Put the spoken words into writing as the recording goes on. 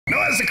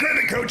a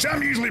credit coach,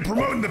 I'm usually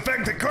promoting the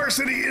fact that Car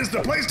City is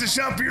the place to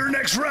shop for your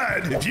next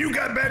ride if you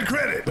got bad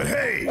credit. But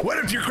hey, what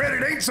if your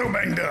credit ain't so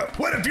banged up?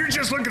 What if you're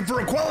just looking for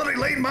a quality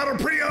late model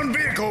pre-owned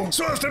vehicle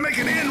so as to make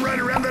an end right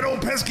around that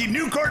old pesky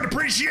new car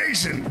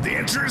depreciation? The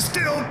answer is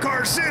still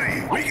Car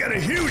City. We got a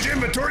huge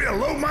inventory of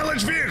low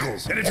mileage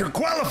vehicles, and if you're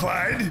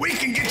qualified, we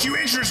can get you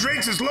interest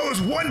rates as low as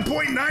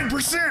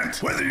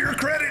 1.9%. Whether your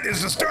credit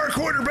is a star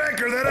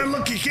quarterback or that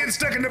unlucky kid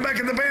stuck in the back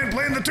of the van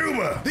playing the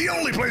tuba, the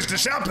only place to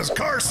shop is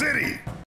Car City.